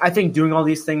think doing all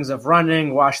these things of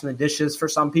running, washing the dishes, for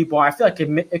some people, I feel like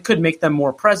it could make them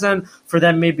more present. For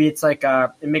them, maybe it's like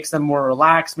it makes them more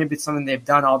relaxed. Maybe it's something they've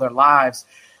done all their lives.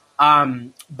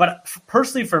 But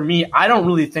personally, for me, I don't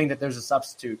really think that there's a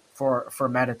substitute for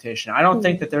meditation. I don't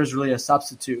think that there's really a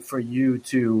substitute for you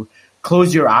to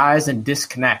close your eyes and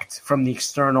disconnect from the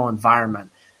external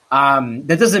environment.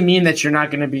 That doesn't mean that you're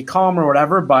not going to be calm or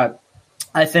whatever, but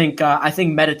I think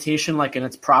meditation, like in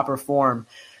its proper form,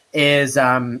 is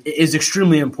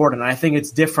extremely important. I think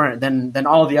it's different than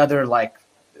all the other like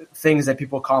things that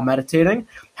people call meditating.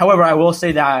 However, I will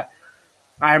say that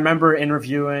I remember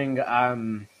interviewing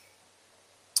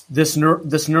this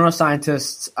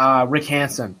neuroscientist Rick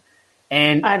Hansen,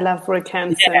 and I love Rick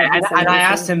Hansen. Yeah, and I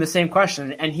asked him the same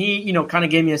question, and he kind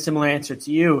of gave me a similar answer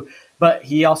to you, but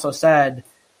he also said,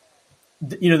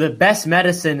 the best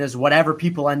medicine is whatever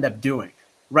people end up doing.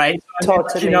 Right.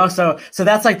 Totally. So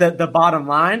that's like the bottom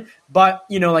line. But,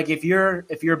 like if you're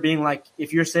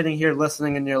sitting here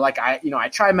listening and you're like, I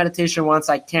tried meditation once,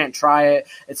 I can't try it,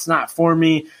 it's not for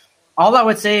me. All I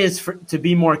would say is to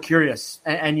be more curious,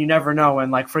 and you never know.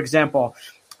 And like, for example,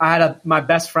 I had my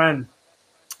best friend,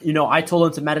 I told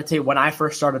him to meditate when I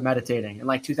first started meditating in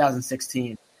like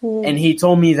 2016. And he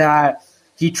told me that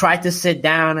he tried to sit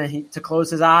down and to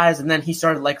close his eyes, and then he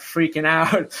started like freaking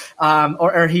out,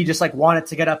 or he just like wanted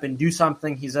to get up and do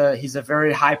something. He's a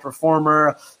very high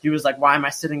performer. He was like, why am I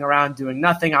sitting around doing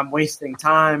nothing? I'm wasting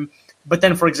time. But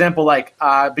then, for example, like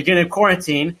beginning of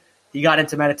quarantine, he got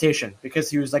into meditation because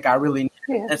he was like, I really need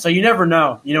it. And so you never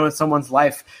know, in someone's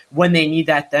life when they need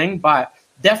that thing, but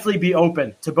definitely be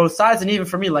open to both sides. And even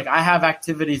for me, like I have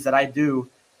activities that I do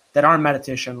that aren't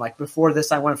meditation. Like before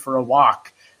this, I went for a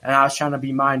walk, and I was trying to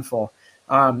be mindful.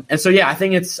 And so, yeah, I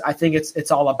think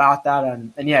it's all about that.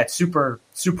 And yeah, it's super,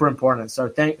 super important. So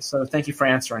thank you for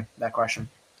answering that question.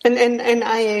 And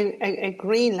I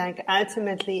agree, like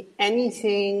ultimately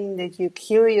anything that you're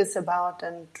curious about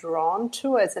and drawn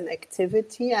to as an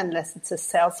activity, unless it's a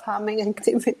self-harming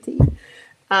activity,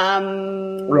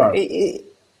 right. it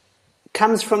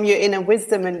comes from your inner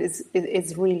wisdom and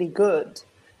is really good.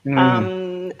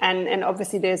 And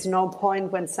obviously there's no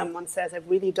point when someone says, I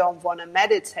really don't want to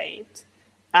meditate,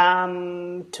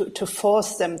 to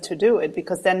force them to do it,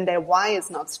 because then their why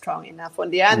is not strong enough. On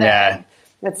the other hand,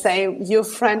 let's say your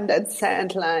friend that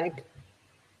said like,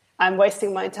 I'm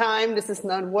wasting my time, this is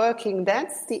not working.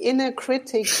 That's the inner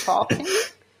critic talking.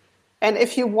 And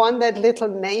if you want that little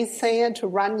naysayer to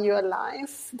run your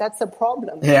life, that's a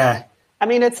problem. Yeah. I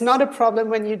mean, it's not a problem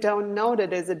when you don't know that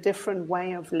there's a different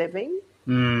way of living.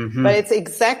 Mm-hmm. But it's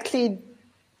exactly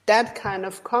that kind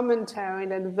of commentary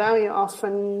that very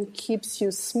often keeps you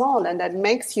small and that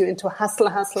makes you into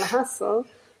hustle,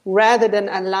 rather than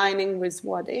aligning with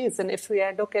what is. And if we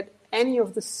look at any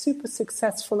of the super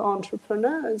successful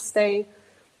entrepreneurs, there's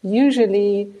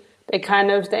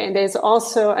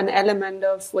also an element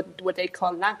of what they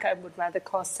call luck. I would rather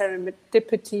call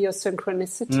serendipity or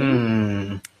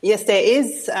synchronicity. Yes, there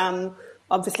is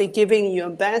obviously giving your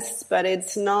best, but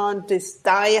it's not this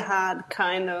die-hard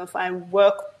kind of I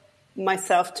work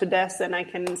myself to death and I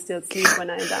can still sleep when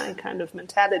I die kind of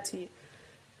mentality.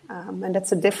 And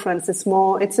that's a difference.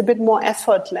 It's a bit more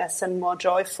effortless and more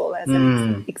joyful as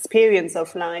an experience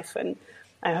of life. And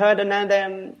I heard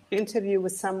another interview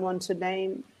with someone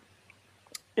today.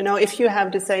 If you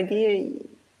have this idea,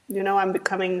 I'm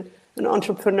becoming an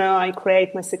entrepreneur, I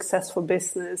create my successful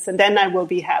business, and then I will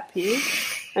be happy.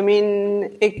 I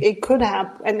mean, it could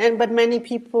happen, but many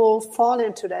people fall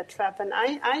into that trap, and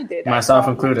I did. Myself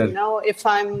included. If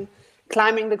I'm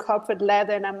climbing the corporate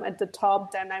ladder and I'm at the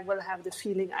top, then I will have the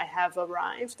feeling I have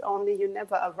arrived. Only you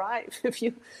never arrive if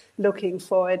you're looking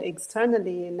for it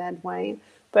externally in that way.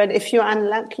 But if you're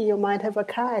unlucky, you might have a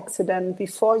car accident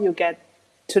before you get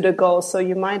to the goal. So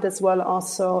you might as well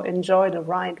also enjoy the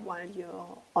ride while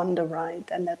you're on the ride.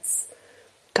 And that's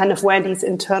kind of where these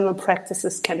internal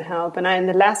practices can help. And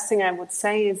the last thing I would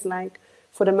say is like,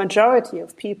 for the majority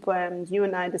of people, and you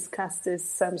and I discussed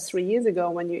this 3 years ago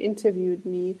when you interviewed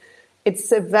me,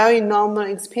 it's a very normal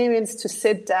experience to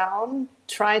sit down,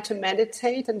 try to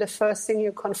meditate, and the first thing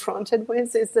you're confronted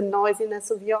with is the noisiness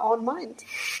of your own mind.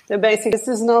 So basically, this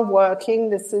is not working.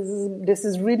 This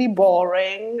is really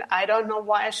boring. I don't know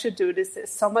why I should do this.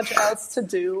 There's so much else to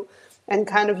do. And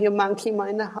kind of your monkey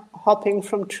mind hopping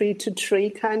from tree to tree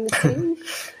kind of thing.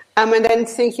 And then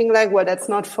thinking like, well, that's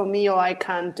not for me, or I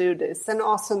can't do this. And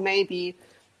also maybe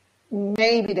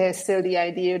there's still the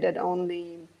idea that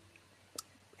only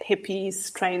hippies,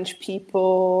 strange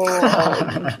people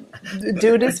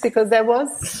do this, because there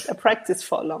was a practice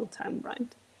for a long time, right?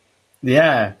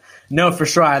 Yeah, no, for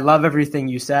sure. I love everything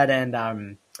you said. And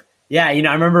I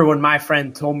remember when my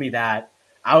friend told me that,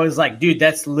 I was like, dude,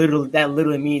 that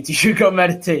literally means you should go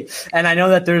meditate. And I know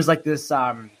that there's like this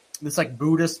like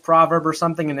Buddhist proverb or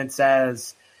something, and it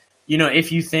says,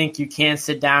 if you think you can't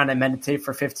sit down and meditate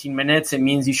for 15 minutes, it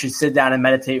means you should sit down and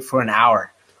meditate for an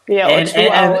hour. Yeah, or 2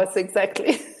 hours,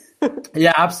 exactly.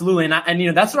 Yeah, absolutely.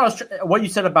 And that's what you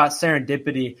said about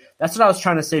serendipity. That's what I was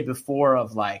trying to say before,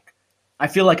 of like, I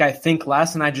feel like I think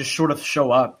less and I just sort of show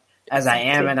up as I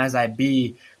am and as I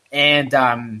be. And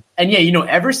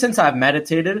ever since I've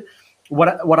meditated,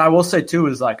 what I will say too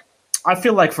is like, I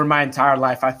feel like for my entire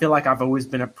life, I feel like I've always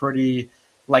been a pretty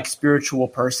like spiritual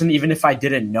person, even if I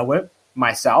didn't know it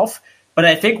myself. But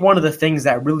I think one of the things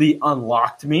that really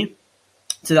unlocked me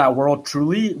to that world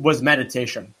truly was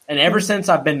meditation. And ever since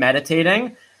I've been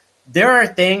meditating, there are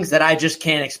things that I just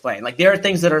can't explain. Like there are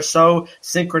things that are so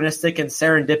synchronistic and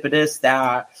serendipitous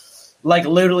that like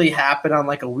literally happen on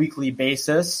like a weekly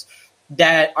basis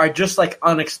that are just like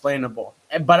unexplainable.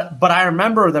 But I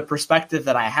remember the perspective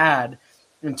that I had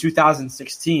in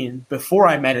 2016 before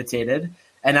I meditated,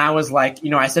 and I was like,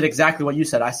 I said exactly what you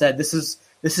said. I said this is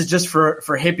just for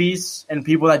hippies and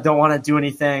people that don't want to do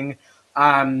anything.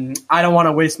 I don't want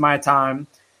to waste my time.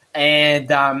 And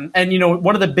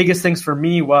one of the biggest things for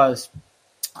me was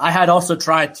I had also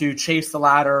tried to chase the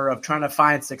ladder of trying to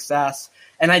find success.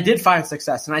 And I did find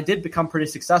success, and I did become pretty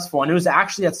successful. And it was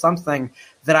actually at something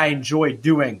that I enjoyed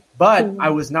doing, but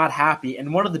I was not happy.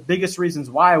 And one of the biggest reasons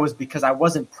why was because I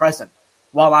wasn't present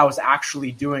while I was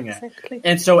actually doing it. Exactly.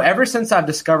 And so ever since I've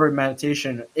discovered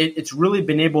meditation, it's really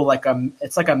been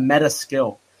it's like a meta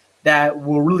skill that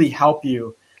will really help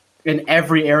you in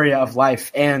every area of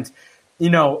life. And,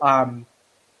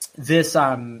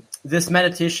 this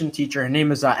meditation teacher, her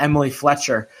name is Emily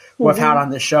Fletcher, who I've had on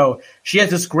this show. She has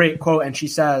this great quote, and she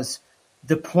says,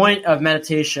 the point of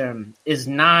meditation is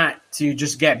not to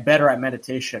just get better at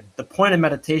meditation. The point of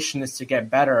meditation is to get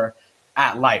better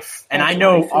at life. And I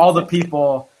know all the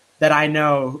people that I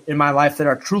know in my life that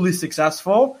are truly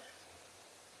successful,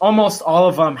 almost all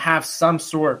of them have some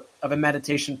sort of a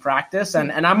meditation practice.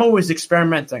 And I'm always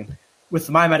experimenting with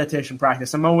my meditation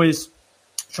practice. I'm always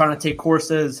trying to take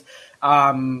courses.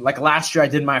 Like last year, I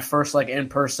did my first like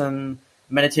in-person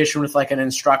meditation with like an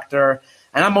instructor.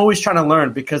 And I'm always trying to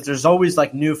learn, because there's always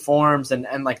like new forms,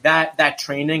 and like that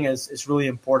training is really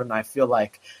important. I feel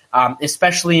like,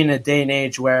 especially in a day and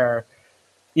age where,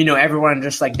 everyone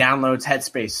just like downloads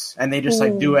Headspace and they just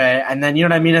like do it. And then, you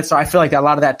know what I mean? And so I feel like a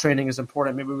lot of that training is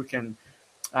important. Maybe we can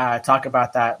talk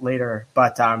about that later.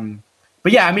 But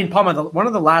yeah, I mean, Palma, one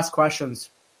of the last questions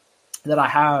that I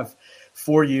have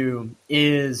for you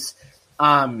is,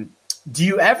 do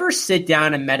you ever sit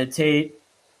down and meditate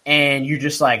and you're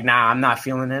just like, nah, I'm not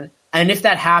feeling it? And if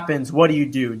that happens, what do you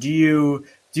do? Do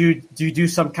you do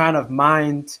some kind of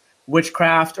mind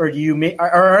witchcraft, or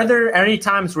are there any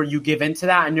times where you give into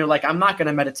that and you're like, I'm not going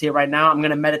to meditate right now, I'm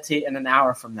going to meditate in an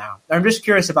hour from now? I'm just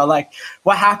curious about like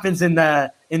what happens in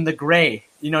the gray,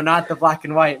 not the black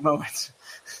and white moments.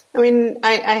 I mean,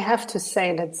 I have to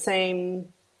say that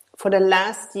for the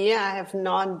last year, I have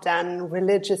not done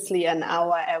religiously an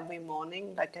hour every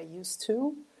morning like I used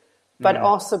to, but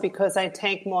also because I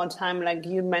take more time, like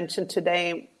you mentioned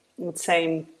today, let's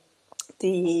say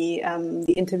the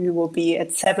interview will be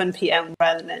at 7 p.m.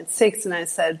 rather than 6. And I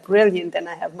said, brilliant. Then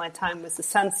I have my time with the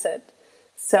sunset.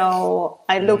 So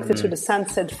I looked into the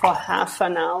sunset for half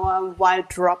an hour while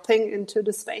dropping into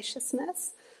the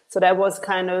spaciousness. So that was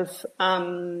kind of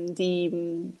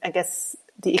the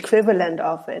equivalent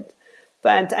of it.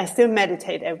 But I still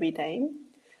meditate every day.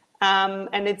 And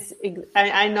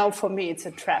I know for me it's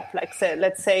a trap. Like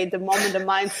let's say the moment the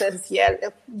mind says, yeah,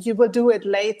 you will do it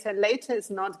later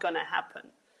is not going to happen.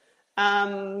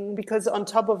 Because on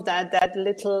top of that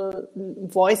little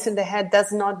voice in the head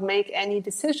does not make any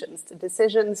decisions. The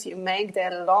decisions you make,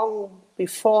 they're long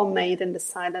before made in the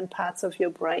silent parts of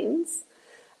your brains.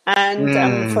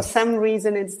 And for some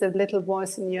reason, it's the little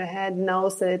voice in your head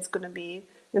knows that it's going to be,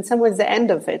 in some ways, the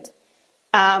end of it.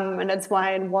 And that's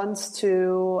why it wants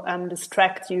to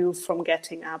distract you from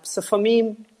getting up. So for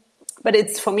me,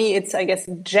 it's, I guess,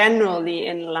 generally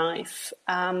in life.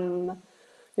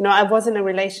 I was in a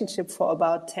relationship for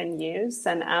about 10 years.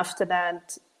 And after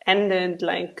that ended,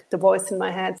 like the voice in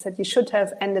my head said, you should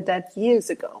have ended that years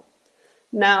ago.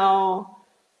 Now,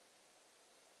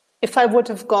 if I would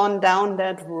have gone down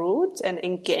that route and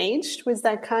engaged with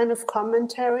that kind of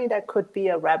commentary, that could be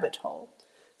a rabbit hole.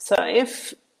 So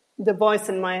if the voice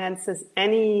in my head says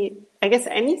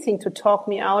anything to talk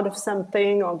me out of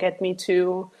something or get me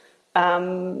to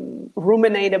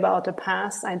ruminate about the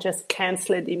past, I just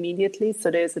cancel it immediately. So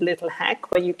there's a little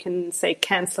hack where you can say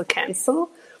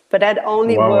cancel, but that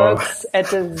only works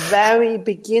at the very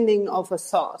beginning of a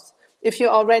thought. If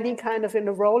you're already kind of in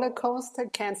a roller coaster,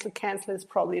 cancel is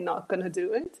probably not going to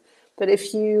do it. But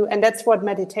and that's what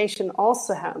meditation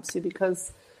also helps you,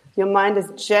 because your mind is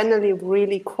generally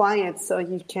really quiet. So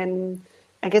you can,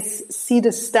 I guess, see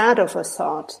the start of a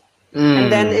thought.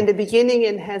 And then in the beginning,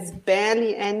 it has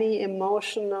barely any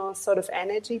emotional sort of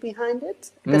energy behind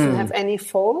it. It doesn't have any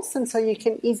force. And so you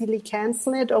can easily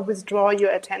cancel it or withdraw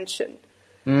your attention,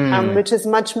 which is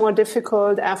much more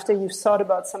difficult after you've thought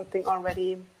about something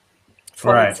already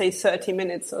for, let's say, 30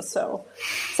 minutes or so.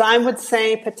 So I would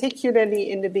say, particularly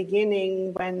in the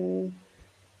beginning, when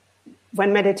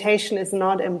meditation is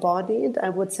not embodied, I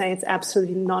would say it's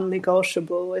absolutely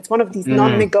non-negotiable. It's one of these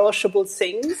non-negotiable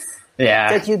things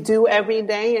that you do every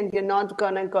day, and you're not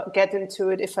going to get into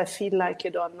it if I feel like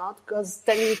it or not, because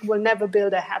then you will never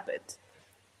build a habit,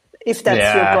 if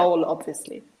that's your goal,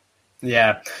 obviously.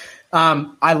 Yeah.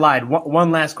 I lied.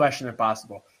 One last question, if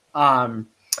possible.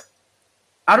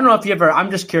 I don't know if you ever,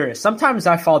 I'm just curious. Sometimes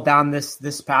I fall down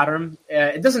this pattern.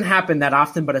 It doesn't happen that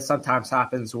often, but it sometimes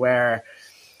happens where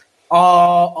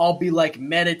I'll be like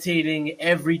meditating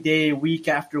every day, week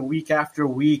after week after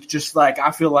week. Just like,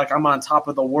 I feel like I'm on top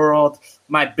of the world.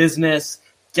 My business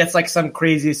gets like some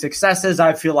crazy successes.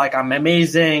 I feel like I'm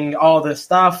amazing, all this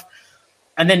stuff.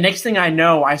 And then next thing I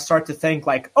know, I start to think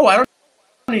like, oh, I don't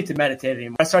need to meditate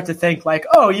anymore. I start to think like,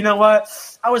 oh, you know what?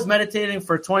 I was meditating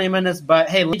for 20 minutes, but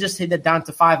hey, let me just take that down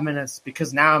to 5 minutes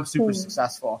because now I'm super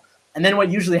successful. And then what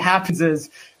usually happens is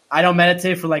I don't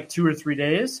meditate for like 2 or 3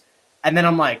 days. And then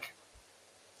I'm like,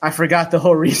 I forgot the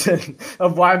whole reason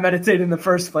of why I meditated in the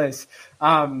first place.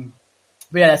 But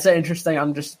yeah, that's interesting.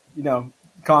 I'm just,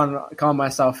 calling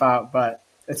myself out, but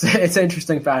it's an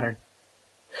interesting pattern.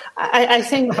 I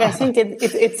think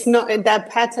it's not, that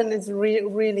pattern is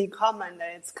really common.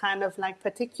 It's kind of like,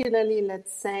 particularly,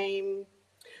 let's say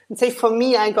for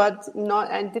me, I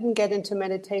didn't get into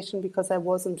meditation because I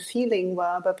wasn't feeling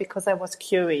well, but because I was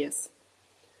curious.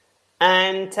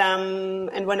 And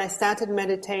when I started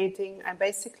meditating, I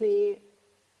basically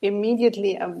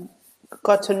immediately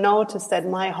got to notice that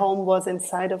my home was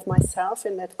inside of myself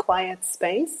in that quiet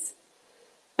space.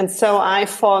 And so I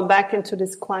fall back into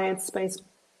this quiet space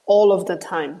all of the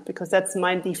time, because that's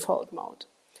my default mode.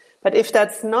 But if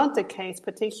that's not the case,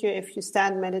 particularly if you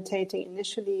start meditating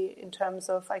initially in terms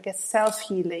of, I guess,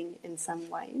 self-healing in some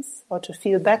ways, or to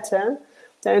feel better,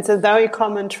 then it's a very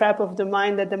common trap of the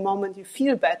mind that the moment you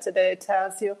feel better, that it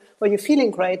tells you, well, you're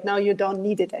feeling great, now you don't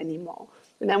need it anymore.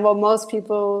 And then what most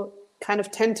people kind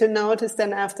of tend to notice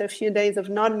then after a few days of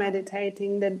not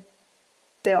meditating, that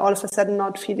they're all of a sudden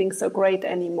not feeling so great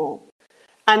anymore.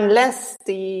 Unless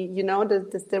the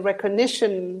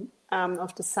recognition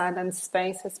of the silent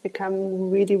space has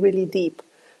become really, really deep.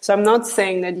 So I'm not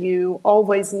saying that you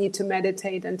always need to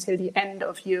meditate until the end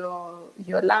of your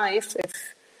life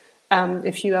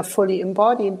if you are fully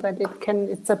embodied, but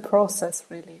it's a process,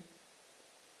 really.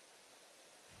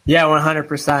 Yeah,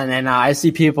 100%. And I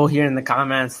see people here in the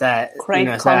comments that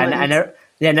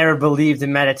I never believed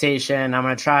in meditation. I'm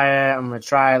going to try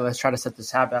it. Let's try to set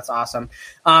this habit. That's awesome.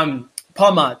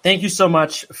 Palma, thank you so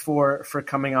much for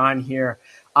coming on here.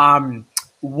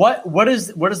 What is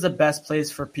the best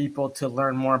place for people to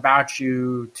learn more about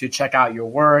you, to check out your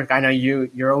work? I know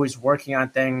you're always working on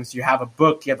things. You have a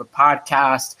book, you have a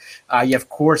podcast, you have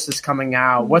courses coming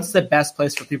out. What's the best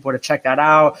place for people to check that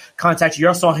out? Contact you.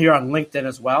 You're also here on LinkedIn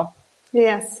as well.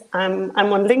 Yes, I'm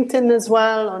on LinkedIn as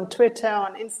well, on Twitter,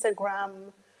 on Instagram.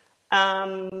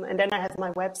 And then I have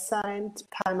my website,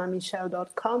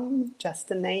 palmamichelle.com, just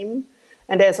the name.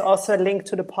 And there's also a link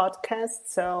to the podcast.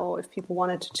 So if people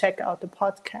wanted to check out the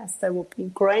podcast, that would be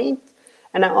great.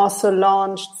 And I also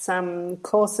launched some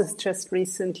courses just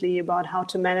recently about how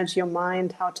to manage your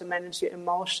mind, how to manage your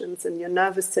emotions and your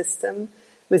nervous system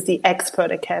with the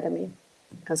Expert Academy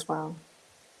as well.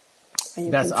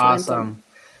 That's awesome.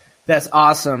 That's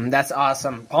awesome. That's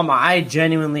awesome. Palma, I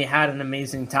genuinely had an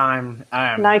amazing time.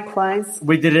 Likewise.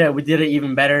 We did an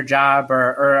even better job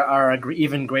or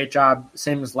even great job,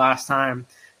 same as last time.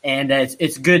 And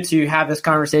it's good to have this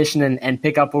conversation and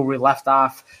pick up where we left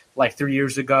off like 3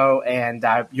 years ago. And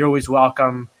you're always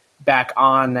welcome back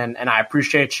on. And I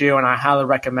appreciate you. And I highly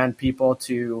recommend people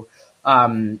to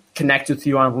connect with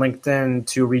you on LinkedIn,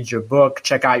 to read your book,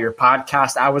 check out your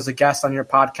podcast. I was a guest on your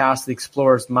podcast, The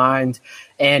Explorer's Mind.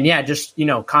 And yeah, just,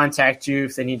 contact you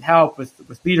if they need help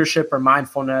with leadership or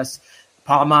mindfulness.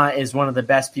 Palma is one of the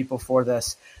best people for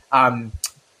this.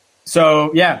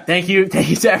 So yeah, thank you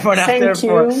to everyone out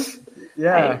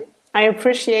there. I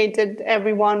appreciated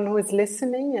everyone who is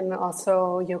listening and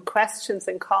also your questions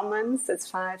and comments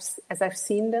as I've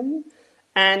seen them.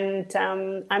 And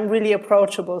I'm really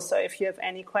approachable. So if you have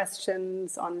any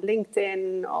questions on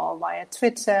LinkedIn or via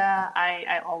Twitter,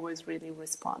 I always really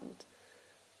respond.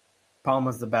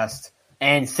 Palma's the best.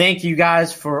 And thank you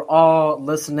guys for all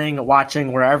listening,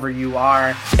 watching, wherever you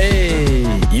are. Hey,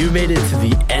 you made it to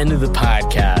the end of the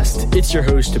podcast. It's your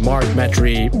host, Mark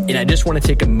Metry, and I just want to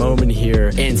take a moment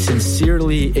here and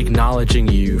sincerely acknowledging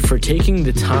you for taking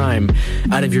the time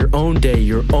out of your own day,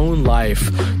 your own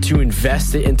life, to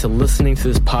invest it into listening to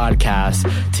this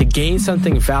podcast, to gain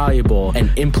something valuable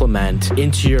and implement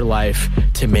into your life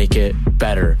to make it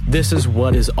better. This is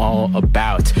what it's all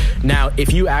about. Now,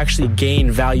 if you actually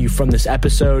gain value from this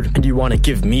episode and you want to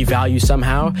give me value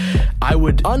somehow, I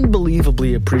would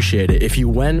unbelievably appreciate it if you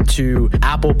went to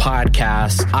Apple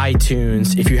Podcasts,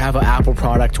 iTunes, if you have an Apple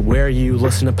product where you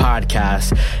listen to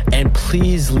podcasts, and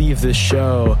please leave this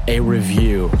show a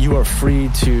review. You are free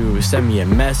to send me a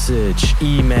message,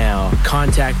 email,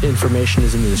 contact information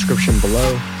is in the description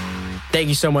below. Thank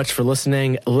you so much for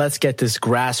listening. Let's get this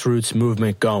grassroots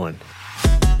movement going.